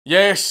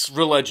Yes,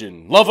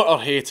 religion. Love it or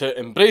hate it,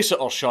 embrace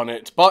it or shun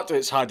it, but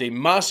it's had a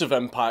massive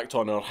impact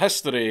on our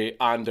history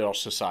and our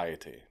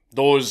society.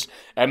 Those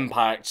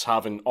impacts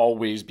haven't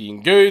always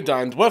been good,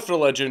 and with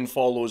religion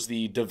follows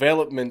the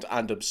development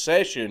and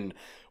obsession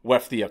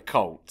with the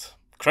occult.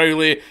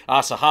 Crowley,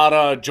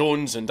 Asahara,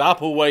 Jones, and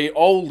Applewhite,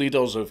 all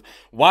leaders of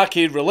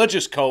wacky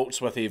religious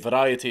cults with a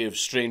variety of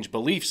strange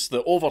beliefs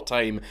that over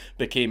time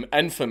became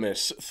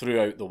infamous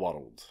throughout the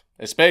world,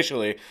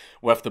 especially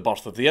with the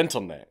birth of the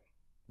internet.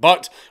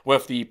 But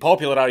with the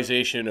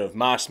popularisation of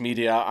mass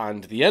media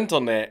and the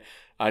internet,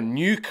 a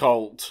new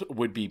cult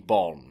would be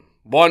born.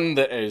 One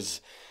that is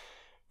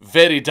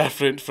very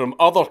different from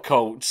other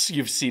cults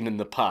you've seen in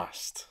the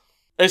past.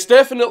 It's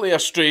definitely a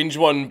strange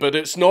one, but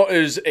it's not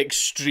as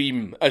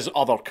extreme as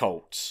other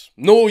cults.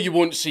 No, you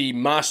won't see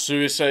mass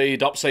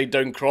suicide,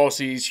 upside-down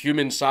crosses,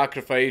 human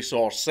sacrifice,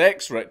 or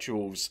sex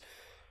rituals.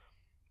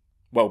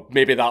 Well,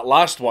 maybe that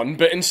last one,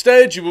 but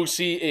instead you will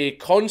see a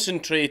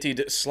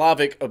concentrated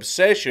Slavic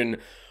obsession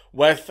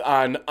with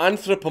an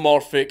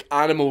anthropomorphic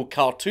animal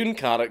cartoon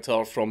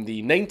character from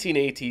the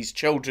 1980s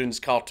children's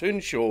cartoon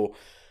show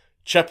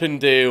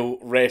Chippendale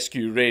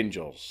Rescue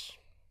Rangers.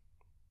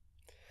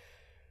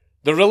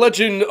 The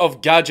religion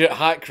of Gadget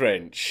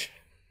Hackwrench.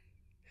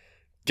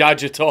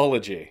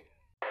 Gadgetology.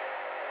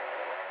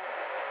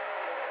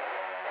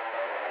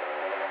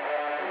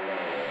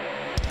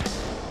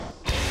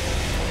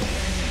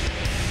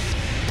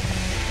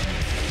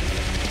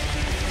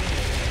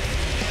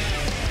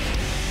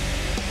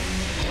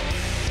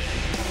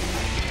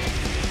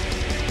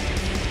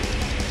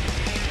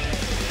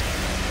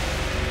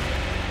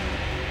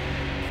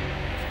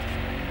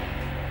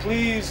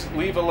 Please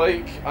leave a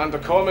like and a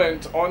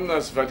comment on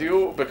this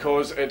video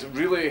because it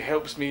really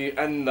helps me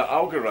in the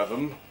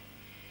algorithm.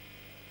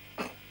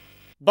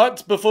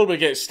 But before we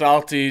get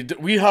started,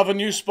 we have a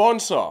new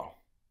sponsor,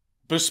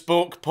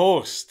 Bespoke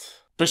Post.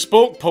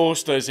 Bespoke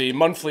Post is a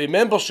monthly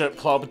membership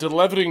club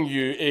delivering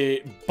you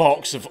a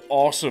box of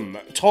awesome,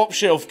 top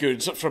shelf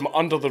goods from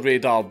under the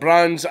radar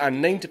brands,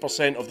 and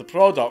 90% of the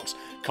products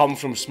come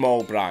from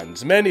small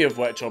brands, many of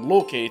which are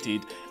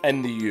located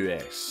in the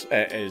US.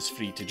 It is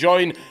free to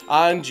join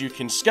and you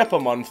can skip a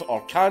month or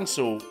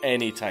cancel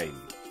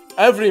anytime.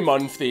 Every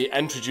month they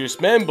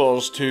introduce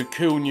members to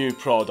cool new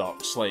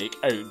products like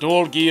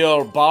outdoor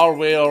gear,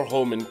 barware,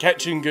 home and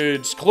kitchen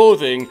goods,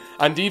 clothing,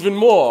 and even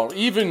more.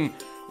 Even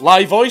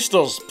live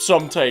oysters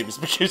sometimes,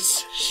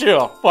 because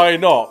sure, why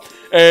not?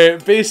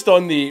 Based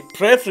on the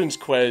preference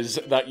quiz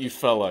that you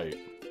fill out.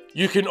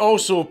 You can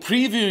also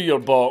preview your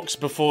box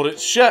before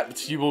it's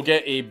shipped. You will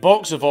get a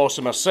box of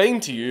awesome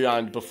assigned to you,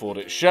 and before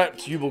it's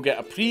shipped, you will get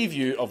a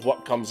preview of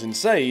what comes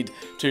inside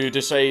to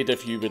decide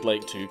if you would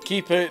like to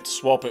keep it,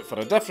 swap it for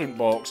a different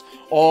box,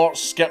 or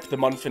skip the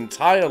month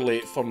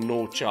entirely for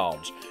no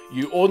charge.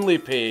 You only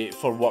pay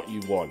for what you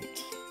want.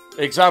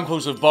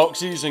 Examples of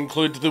boxes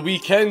include the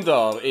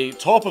Weekender, a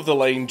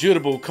top-of-the-line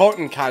durable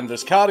cotton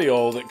canvas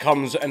carry-all that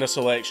comes in a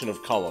selection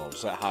of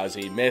colours. It has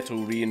a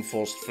metal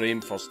reinforced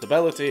frame for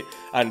stability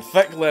and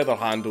thick leather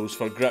handles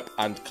for grip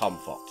and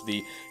comfort.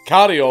 The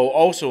carry-all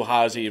also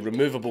has a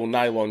removable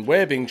nylon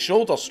webbing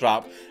shoulder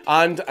strap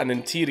and an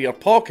interior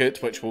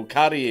pocket which will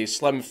carry a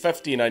slim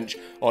 15-inch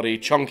or a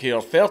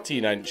chunkier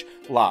 13-inch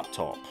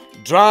laptop.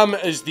 Dram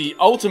is the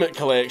ultimate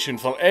collection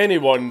for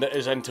anyone that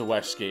is into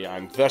whiskey,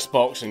 and this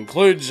box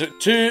includes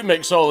 2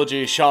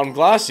 Mixology Charm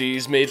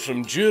glasses made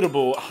from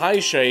durable,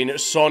 high-shine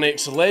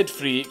Sonix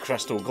lead-free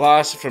crystal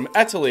glass from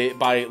Italy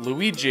by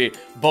Luigi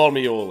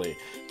Bormioli,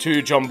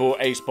 2 jumbo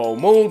ice ball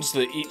moulds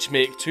that each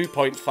make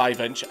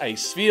 2.5-inch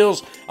ice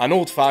spheres, an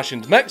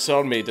old-fashioned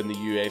mixer made in the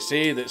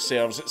USA that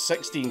serves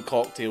 16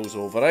 cocktails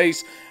over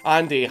ice,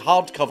 and a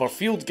hardcover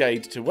field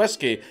guide to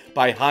whiskey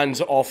by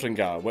Hans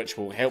Offringer, which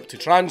will help to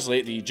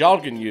translate the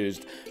jargon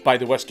used by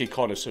the whiskey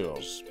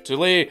connoisseurs. To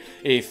lay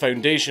a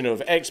foundation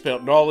of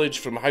expert knowledge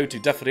from how to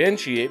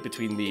differentiate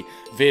between the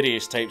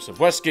various types of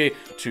whiskey,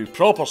 to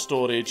proper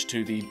storage,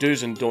 to the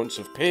do's and don'ts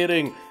of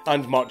pairing,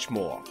 and much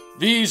more.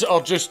 These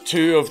are just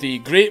 2 of the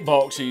great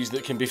boxes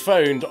that can be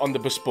found on the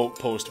Bespoke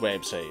Post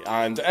website,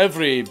 and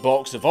every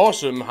box of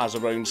awesome has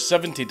around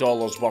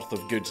 $70 worth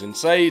of goods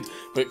inside,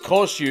 but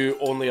costs you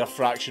only a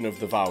fraction of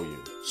the value.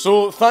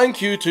 So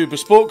thank you to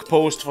Bespoke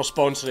Post for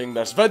sponsoring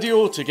this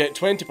video. To get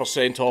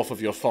 20% off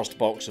of your first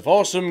box of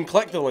awesome,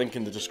 click the link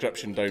in the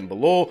description down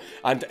below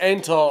and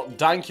enter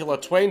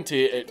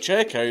Dankula20 at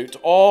checkout,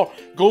 or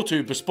go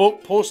to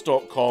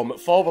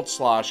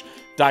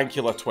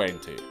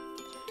bespokepost.com/Dankula20.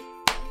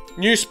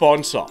 New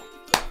sponsor.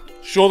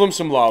 Show them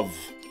some love.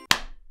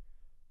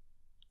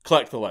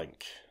 Click the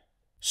link.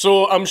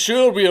 So I'm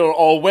sure we are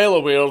all well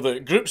aware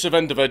that groups of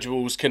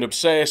individuals can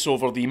obsess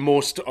over the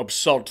most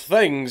absurd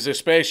things,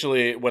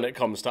 especially when it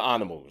comes to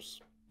animals.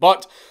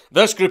 But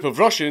this group of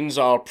Russians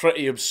are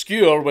pretty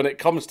obscure when it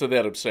comes to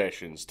their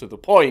obsessions, to the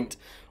point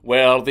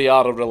where they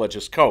are a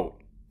religious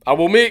cult. I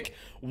will make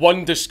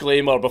one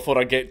disclaimer before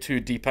I get too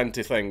deep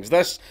into things.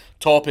 This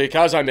topic,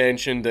 as I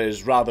mentioned,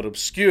 is rather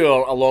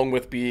obscure, along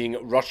with being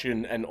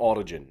Russian in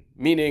origin,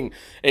 meaning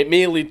it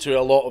may lead to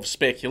a lot of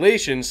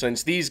speculation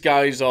since these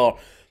guys are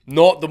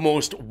not the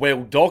most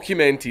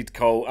well-documented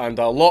cult, and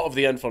a lot of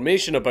the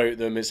information about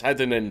them is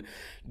hidden in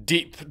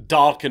deep,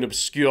 dark and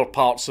obscure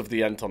parts of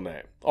the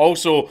internet.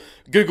 Also,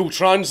 Google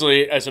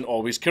Translate isn't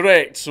always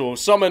correct, so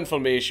some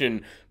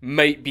information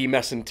might be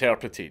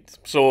misinterpreted.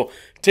 So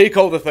take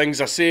all the things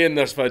I say in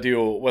this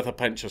video with a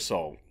pinch of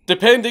salt.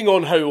 Depending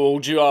on how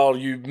old you are,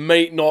 you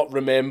might not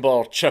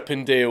remember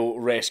Chippendale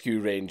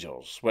Rescue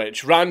Rangers,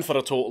 which ran for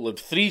a total of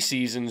 3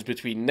 seasons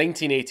between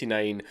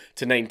 1989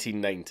 to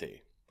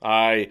 1990.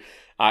 I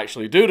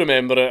actually do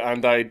remember it,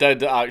 and I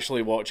did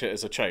actually watch it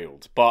as a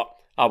child, but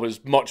I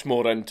was much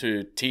more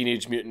into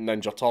Teenage Mutant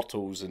Ninja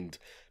Turtles and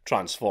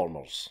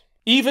Transformers.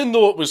 Even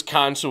though it was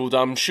cancelled,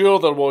 I'm sure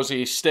there was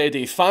a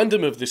steady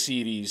fandom of the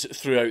series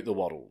throughout the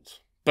world.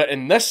 But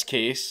in this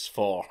case,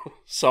 for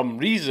some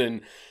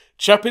reason,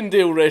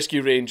 Chippendale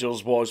Rescue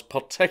Rangers was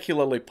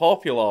particularly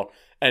popular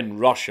in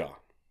Russia.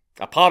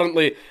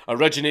 Apparently,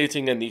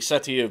 originating in the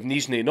city of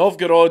Nizhny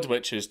Novgorod,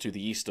 which is to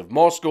the east of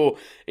Moscow,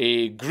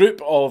 a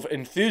group of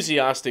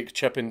enthusiastic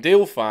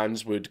Chippendale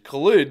fans would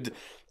collude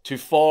to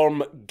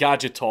form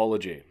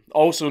Gadgetology,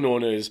 also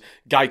known as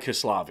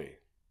Gadjetology.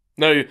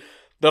 Now,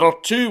 there are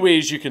 2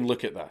 ways you can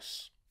look at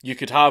this. You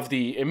could have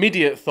the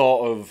immediate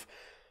thought of,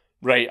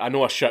 right, I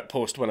know a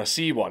shitpost when I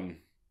see one,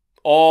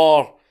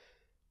 or,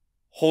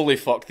 holy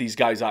fuck, these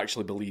guys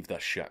actually believe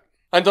this shit.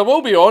 And I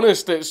will be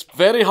honest, it's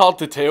very hard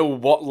to tell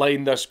what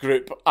line this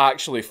group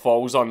actually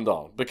falls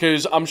under,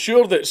 because I'm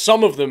sure that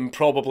some of them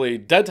probably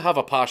did have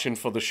a passion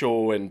for the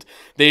show and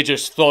they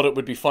just thought it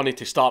would be funny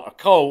to start a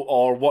cult,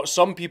 or what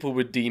some people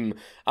would deem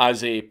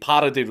as a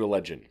parody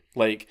religion,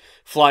 like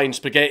Flying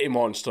Spaghetti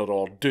Monster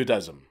or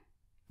Dudism.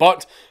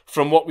 But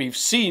from what we've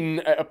seen,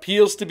 it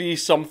appears to be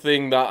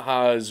something that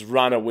has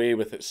ran away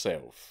with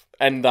itself,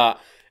 in that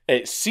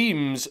it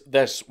seems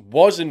this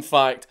was in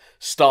fact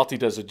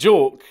started as a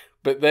joke,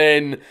 but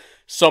then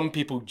some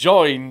people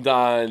joined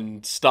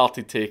and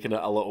started taking it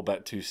a little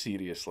bit too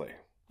seriously.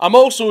 I'm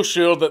also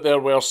sure that there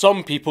were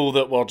some people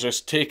that were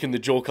just taking the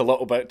joke a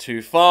little bit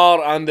too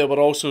far, and there were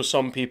also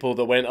some people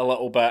that went a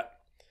little bit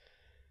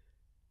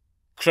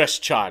Chris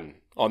Chan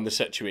on the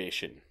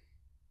situation.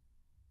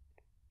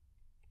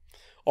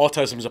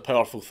 Autism's a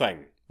powerful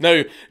thing.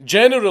 Now,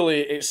 generally,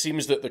 it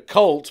seems that the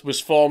cult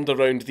was formed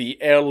around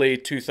the early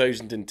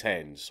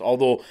 2010s,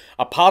 although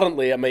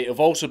apparently it might have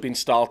also been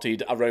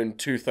started around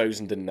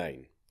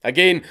 2009.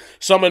 Again,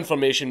 some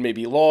information may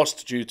be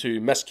lost due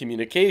to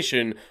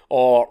miscommunication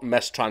or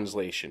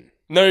mistranslation.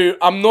 Now,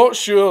 I'm not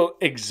sure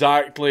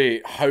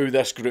exactly how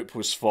this group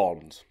was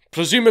formed.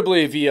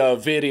 Presumably via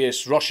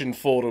various Russian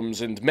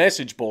forums and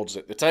message boards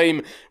at the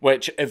time,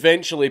 which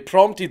eventually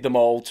prompted them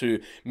all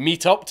to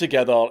meet up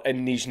together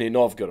in Nizhny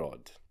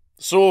Novgorod.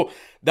 So,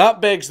 that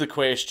begs the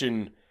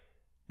question,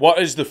 what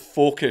is the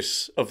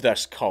focus of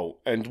this cult,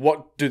 and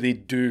what do they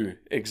do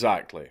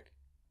exactly?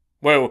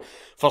 Well,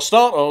 for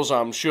starters,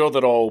 I'm sure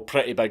they're all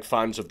pretty big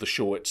fans of the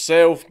show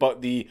itself,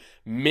 but the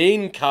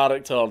main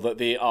character that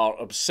they are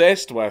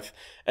obsessed with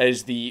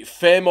is the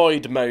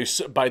femoid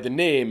mouse by the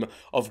name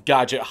of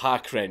Gadget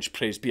Hackwrench,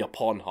 praise be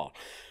upon her,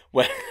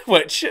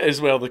 which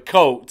is where the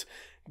cult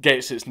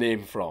gets its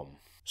name from.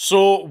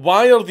 So,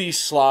 why are these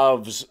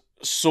Slavs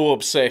so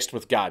obsessed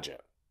with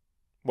Gadget?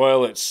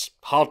 Well, it's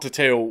hard to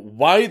tell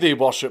why they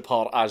worship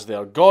her as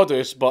their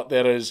goddess, but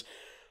there is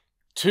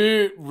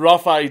 2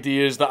 rough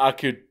ideas that I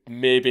could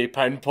maybe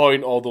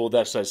pinpoint, although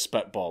this is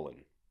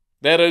spitballing.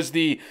 There is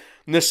the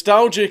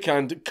nostalgic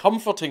and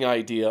comforting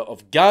idea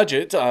of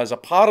Gadget, as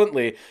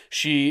apparently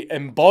she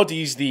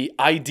embodies the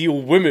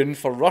ideal woman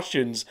for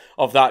Russians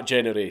of that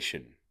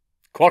generation.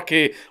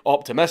 Quirky,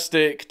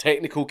 optimistic,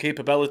 technical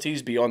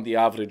capabilities beyond the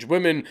average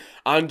woman,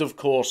 and of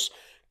course,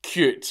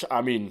 cute.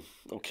 I mean,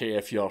 okay,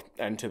 if you're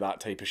into that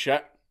type of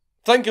shit.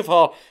 Think of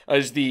her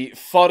as the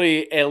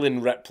furry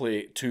Ellen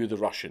Ripley to the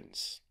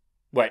Russians.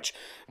 Which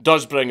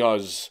does bring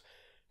us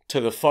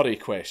to the furry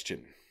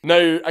question.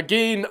 Now,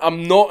 again,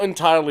 I'm not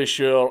entirely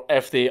sure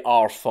if they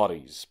are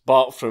furries,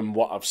 but from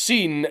what I've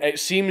seen, it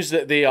seems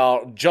that they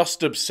are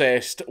just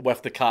obsessed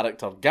with the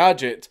character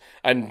Gadget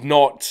and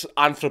not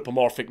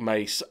anthropomorphic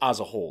mice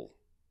as a whole.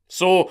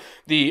 So,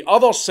 the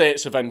other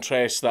sets of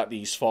interests that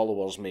these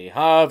followers may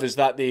have is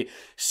that they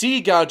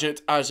see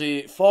Gadget as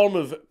a form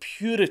of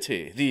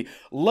purity, the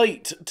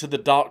light to the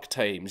dark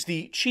times,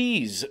 the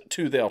cheese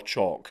to their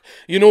chalk.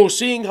 You know,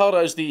 seeing her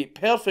as the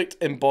perfect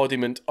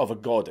embodiment of a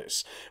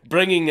goddess,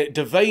 bringing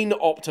divine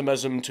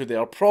optimism to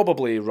their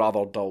probably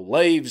rather dull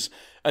lives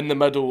in the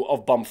middle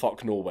of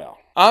bumfuck nowhere.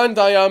 And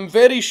I am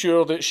very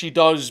sure that she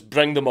does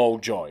bring them all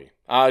joy,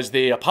 as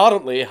they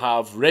apparently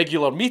have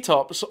regular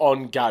meetups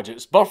on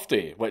Gadget's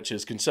birthday, which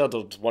is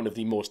considered one of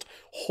the most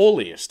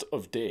holiest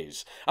of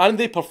days, and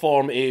they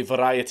perform a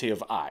variety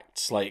of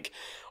acts, like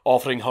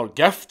offering her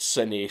gifts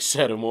in a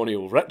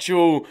ceremonial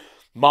ritual,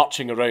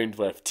 marching around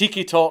with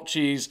tiki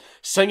torches,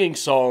 singing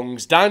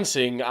songs,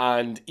 dancing,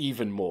 and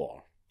even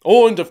more.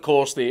 Oh, and of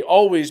course they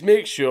always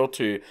make sure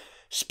to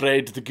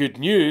spread the good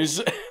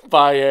news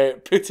by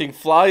putting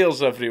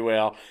flyers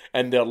everywhere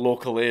in their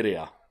local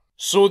area.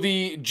 So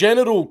the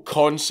general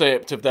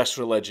concept of this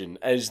religion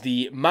is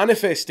the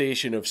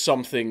manifestation of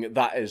something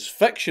that is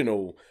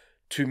fictional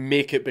to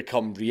make it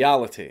become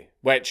reality,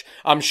 which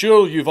I'm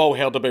sure you've all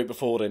heard about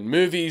before in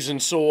movies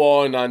and so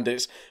on, and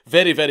it's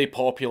very, very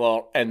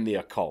popular in the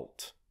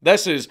occult.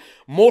 This is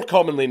more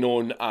commonly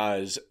known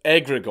as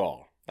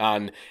egregore,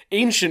 an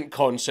ancient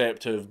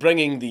concept of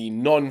bringing the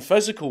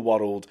non-physical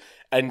world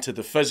into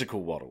the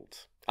physical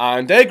world.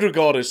 And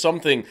egregore is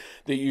something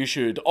that you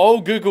should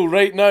all Google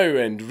right now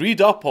and read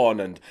up on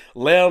and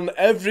learn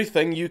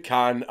everything you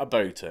can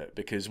about it,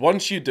 because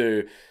once you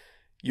do,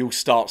 you'll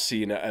start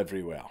seeing it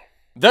everywhere.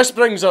 This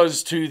brings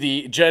us to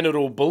the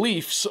general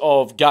beliefs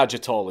of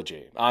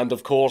Gadgetology, and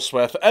of course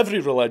with every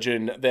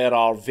religion there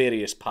are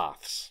various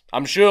paths.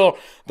 I'm sure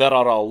there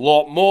are a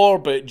lot more,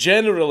 but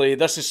generally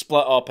this is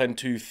split up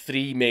into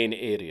three main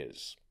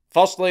areas.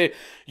 Firstly,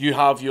 you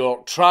have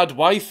your trad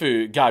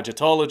waifu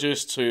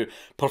gadgetologists who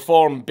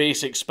perform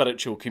basic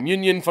spiritual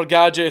communion for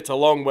Gadget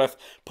along with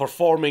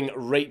performing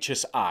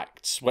righteous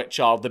acts, which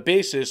are the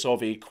basis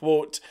of a,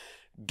 quote,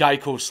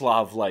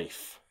 Gaikoslav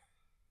life.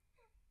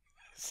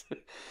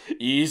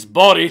 He's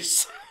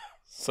Boris.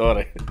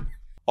 Sorry.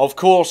 Of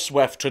course,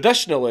 with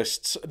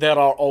traditionalists, there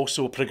are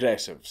also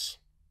progressives.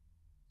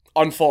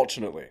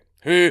 Unfortunately.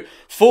 Who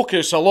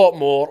focus a lot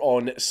more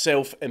on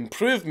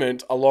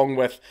self-improvement along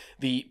with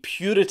the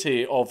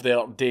purity of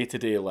their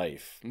day-to-day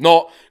life,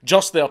 not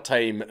just their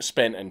time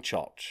spent in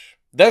church.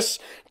 This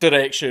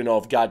direction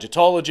of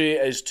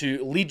Gadgetology is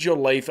to lead your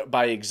life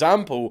by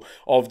example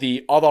of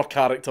the other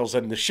characters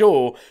in the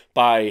show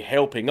by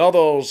helping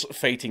others,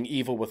 fighting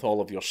evil with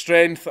all of your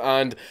strength,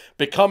 and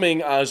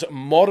becoming as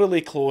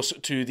morally close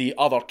to the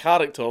other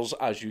characters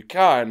as you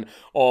can,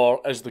 or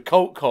as the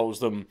cult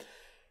calls them,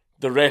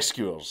 the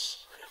rescuers.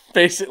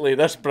 Basically,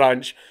 this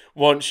branch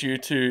wants you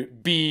to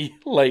be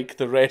like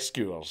the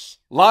rescuers.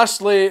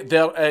 Lastly,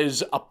 there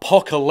is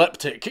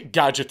apocalyptic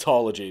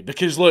gadgetology,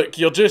 because look,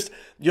 you're just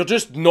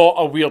not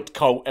a weird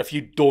cult if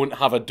you don't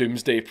have a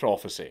doomsday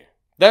prophecy.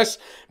 This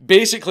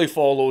basically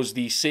follows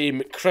the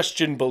same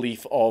Christian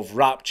belief of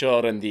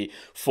rapture and the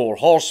four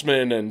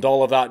horsemen and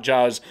all of that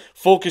jazz,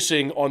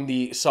 focusing on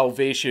the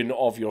salvation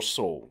of your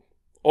soul.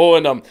 Oh,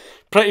 and I'm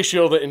pretty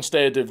sure that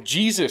instead of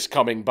Jesus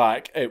coming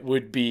back, it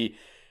would be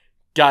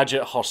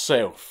Gadget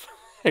herself,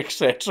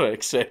 etc.,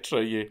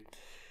 etc.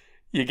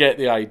 You get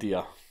the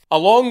idea.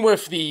 Along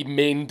with the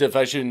main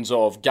divisions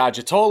of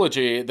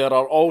Gadgetology, there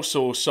are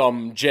also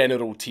some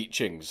general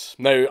teachings.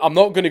 Now, I'm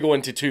not going to go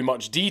into too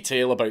much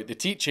detail about the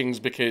teachings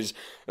because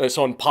it's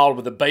on par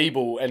with the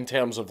Bible in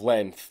terms of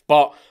length,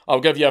 but I'll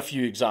give you a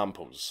few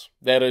examples.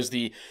 There is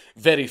the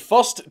very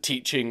first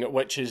teaching,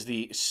 which is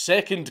the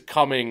second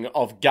coming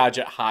of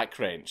Gadget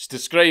Hackwrench,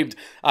 described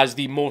as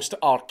the most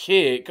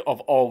archaic of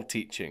all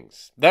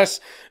teachings. This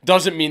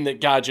doesn't mean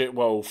that Gadget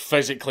will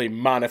physically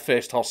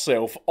manifest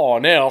herself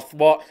on Earth.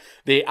 What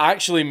they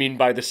actually mean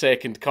by the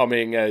second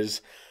coming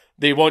is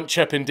they want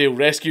Chip and Dale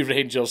Rescue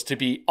Rangers to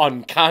be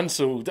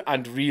uncancelled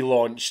and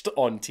relaunched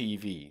on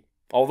TV.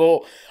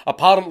 Although,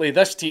 apparently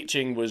this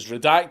teaching was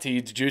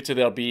redacted due to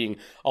there being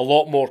a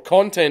lot more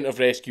content of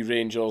Rescue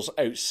Rangers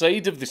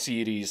outside of the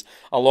series,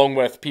 along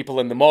with people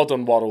in the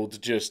modern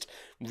world just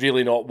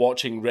really not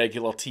watching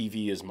regular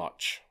TV as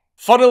much.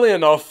 Funnily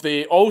enough,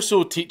 they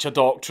also teach a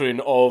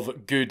doctrine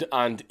of good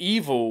and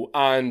evil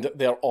and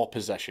their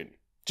opposition.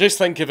 Just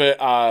think of it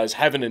as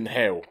heaven and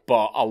hell,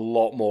 but a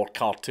lot more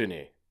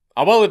cartoony.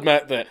 I will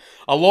admit that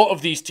a lot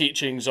of these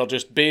teachings are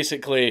just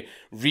basically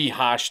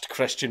rehashed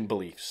Christian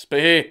beliefs,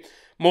 but hey,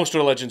 most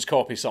religions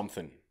copy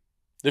something.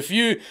 The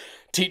few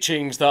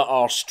teachings that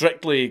are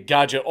strictly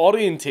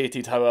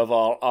gadget-orientated,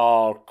 however,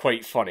 are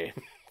quite funny.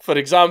 For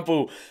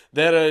example,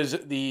 there is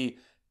the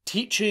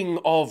teaching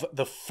of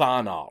the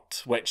fan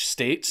art, which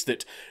states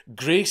that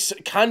grace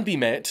can be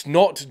met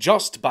not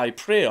just by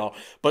prayer,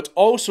 but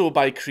also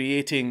by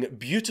creating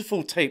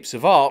beautiful types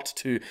of art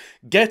to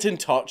get in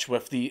touch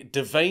with the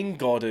divine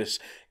goddess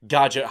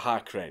Gadget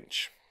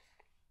Hackwrench.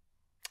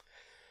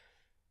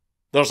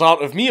 There's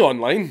art of me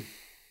online.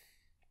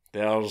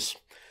 There's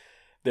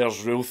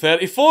Rule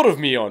 34 of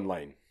me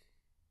online.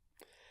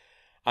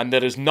 And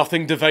there is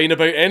nothing divine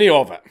about any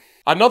of it.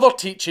 Another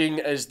teaching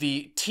is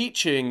the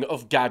teaching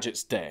of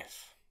Gadget's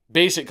death.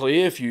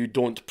 Basically, if you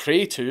don't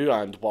pray to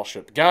and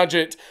worship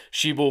Gadget,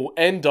 she will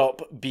end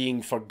up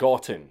being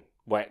forgotten,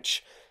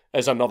 which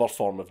is another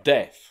form of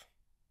death.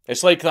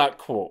 It's like that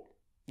quote.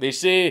 They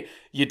say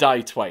you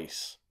die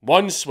twice.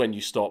 Once when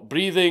you stop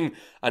breathing,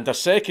 and a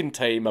second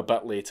time a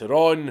bit later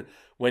on,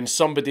 when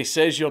somebody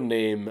says your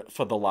name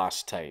for the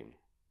last time.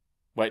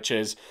 Which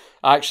is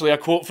actually a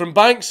quote from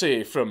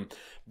Banksy, from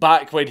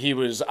back when he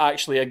was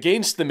actually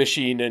against the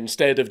machine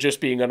instead of just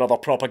being another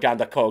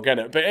propaganda cog in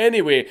it. But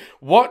anyway,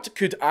 what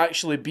could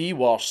actually be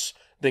worse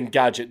than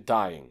Gadget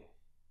dying?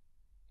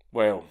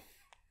 Well,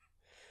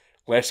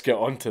 let's get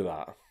on to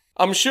that.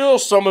 I'm sure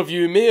some of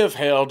you may have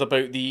heard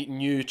about the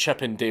new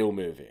Chip and Dale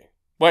movie,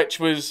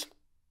 which was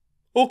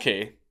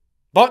okay.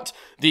 But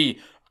the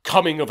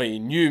Coming of a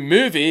new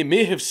movie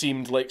may have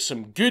seemed like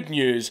some good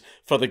news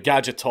for the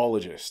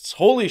gadgetologists.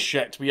 Holy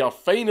shit, we are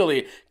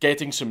finally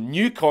getting some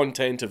new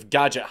content of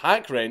Gadget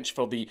Hack Wrench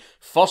for the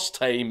first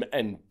time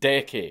in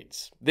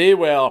decades. They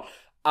were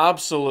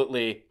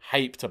absolutely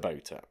hyped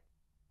about it.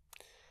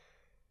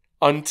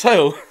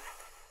 Until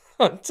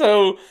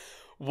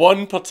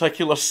one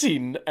particular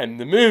scene in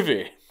the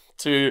movie.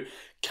 To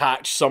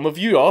catch some of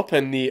you up,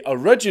 in the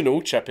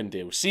original Chip and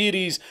Dale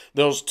series,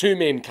 there's two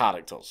main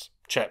characters,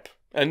 Chip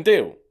and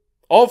Dale,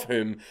 of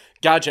whom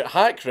Gadget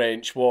Hack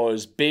Wrench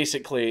was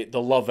basically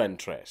the love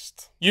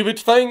interest. You would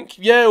think,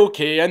 yeah,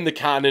 okay, in the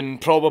canon,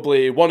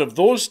 probably one of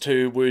those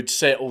two would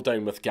settle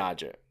down with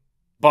Gadget.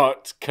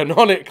 But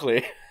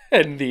canonically,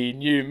 in the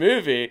new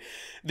movie,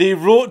 they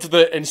wrote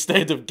that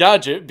instead of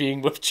Gadget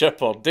being with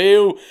Chip or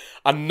Dale,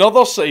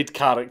 another side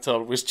character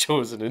was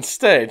chosen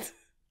instead.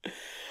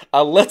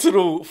 A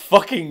literal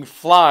fucking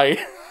fly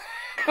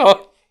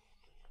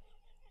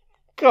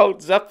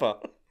called Zipper.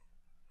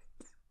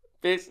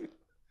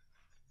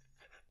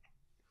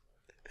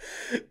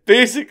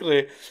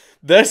 Basically,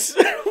 this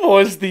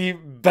was the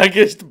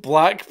biggest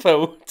black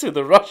pill to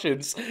the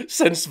Russians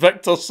since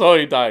Victor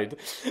Tsoi died.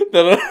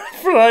 There are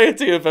a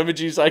variety of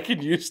images I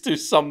can use to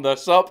sum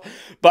this up,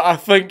 but I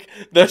think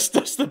this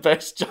does the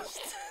best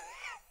justice.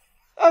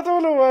 I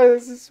don't know why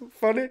this is so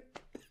funny.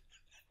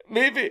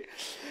 Maybe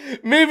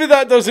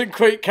that doesn't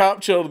quite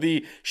capture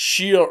the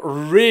sheer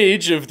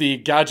rage of the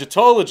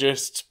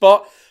gadgetologists,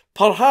 but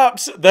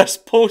perhaps this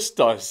post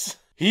does.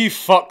 He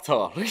fucked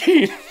her.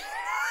 He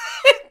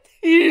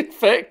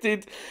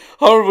infected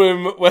her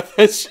womb with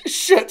his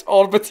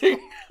shit-orbiting,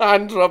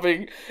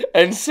 hand-rubbing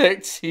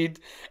insect seed,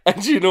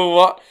 and you know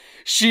what?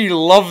 She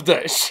loved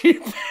it. She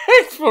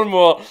begged for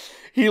more.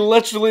 He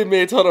literally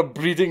made her a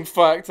breeding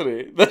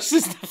factory. This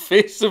is the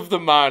face of the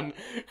man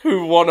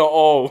who won it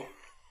all.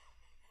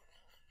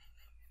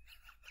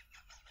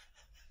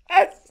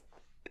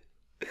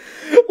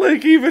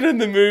 Like, even in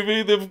the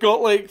movie, they've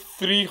got like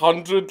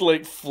 300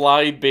 like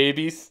fly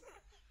babies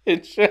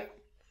and shit.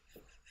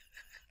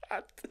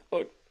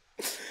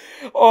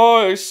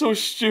 Oh, it's so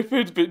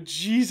stupid, but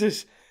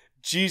Jesus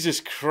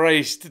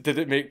Christ, did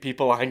it make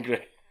people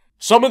angry.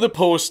 Some of the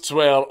posts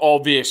were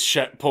obvious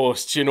shit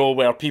posts, you know,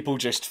 where people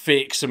just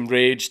fake some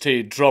rage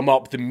to drum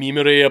up the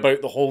memery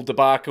about the whole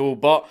debacle,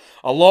 but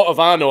a lot of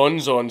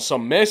anons on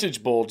some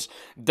message boards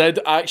did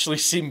actually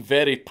seem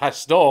very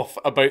pissed off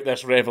about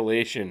this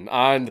revelation,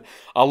 and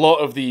a lot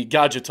of the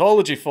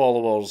Gadgetology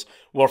followers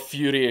were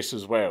furious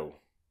as well.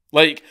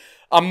 Like,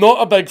 I'm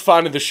not a big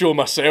fan of the show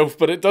myself,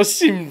 but it does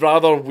seem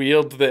rather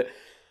weird that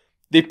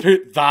they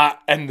put that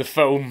in the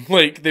film.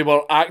 Like, they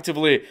were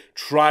actively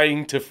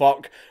trying to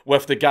fuck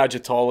with the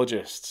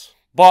gadgetologists.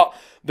 But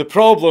the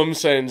problem,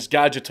 since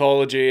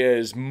Gadgetology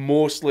is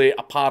mostly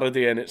a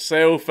parody in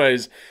itself,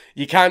 is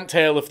you can't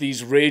tell if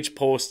these rage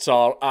posts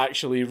are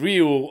actually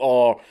real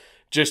or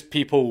just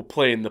people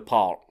playing the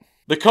part.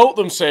 The cult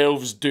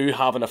themselves do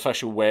have an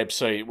official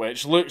website,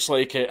 which looks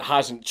like it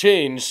hasn't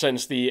changed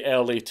since the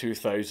early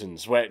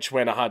 2000s, which,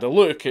 when I had a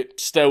look, it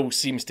still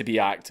seems to be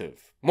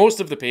active.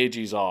 Most of the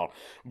pages are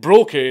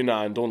broken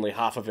and only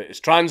half of it is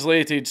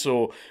translated,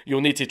 so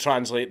you'll need to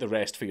translate the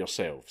rest for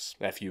yourselves,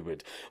 if you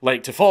would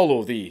like to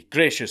follow the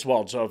gracious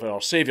words of our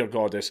saviour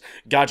goddess,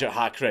 Gadget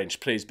Hack Wrench,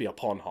 praise be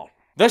upon her.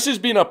 This has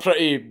been a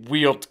pretty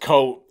weird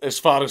cult as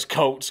far as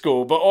cults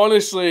go, but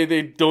honestly,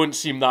 they don't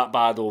seem that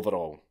bad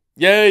overall.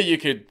 Yeah, you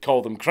could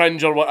call them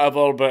cringe or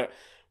whatever, but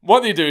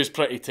what they do is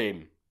pretty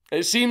tame.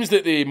 It seems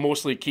that they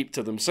mostly keep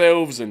to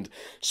themselves and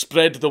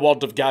spread the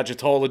word of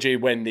Gadgetology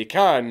when they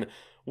can,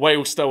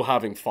 while still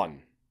having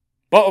fun.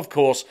 But of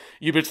course,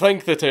 you would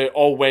think that it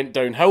all went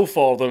downhill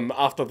for them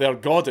after their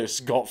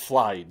goddess got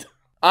flied.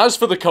 As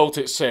for the cult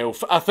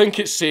itself, I think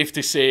it's safe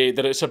to say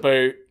that it's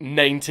about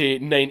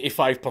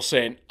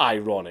 90-95%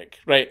 ironic,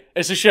 right?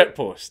 It's a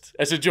shitpost.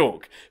 It's a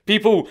joke.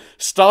 People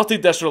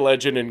started this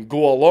religion and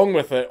go along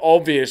with it,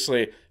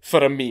 obviously,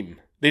 for a meme.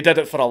 They did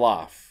it for a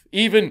laugh.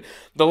 Even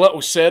the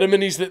little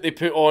ceremonies that they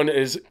put on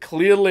is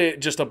clearly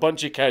just a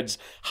bunch of kids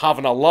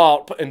having a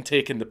LARP and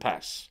taking the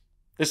piss.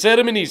 The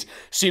ceremonies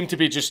seem to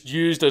be just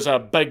used as a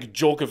big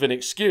joke of an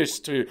excuse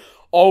to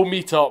all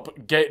meet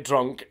up, get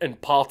drunk,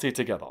 and party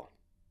together.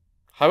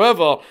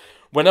 However,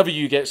 whenever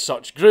you get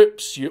such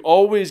groups, you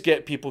always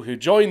get people who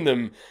join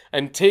them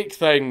and take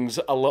things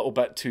a little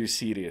bit too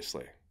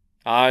seriously.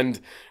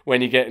 And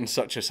when you get in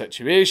such a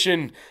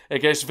situation,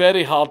 it gets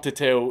very hard to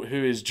tell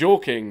who is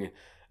joking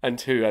and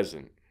who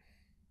isn't.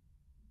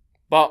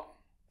 But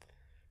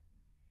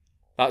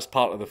that's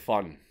part of the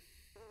fun.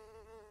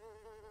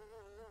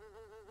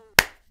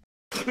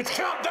 It's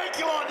Count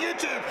Dankula on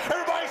YouTube.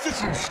 Everybody just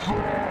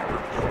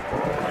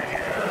subscribe.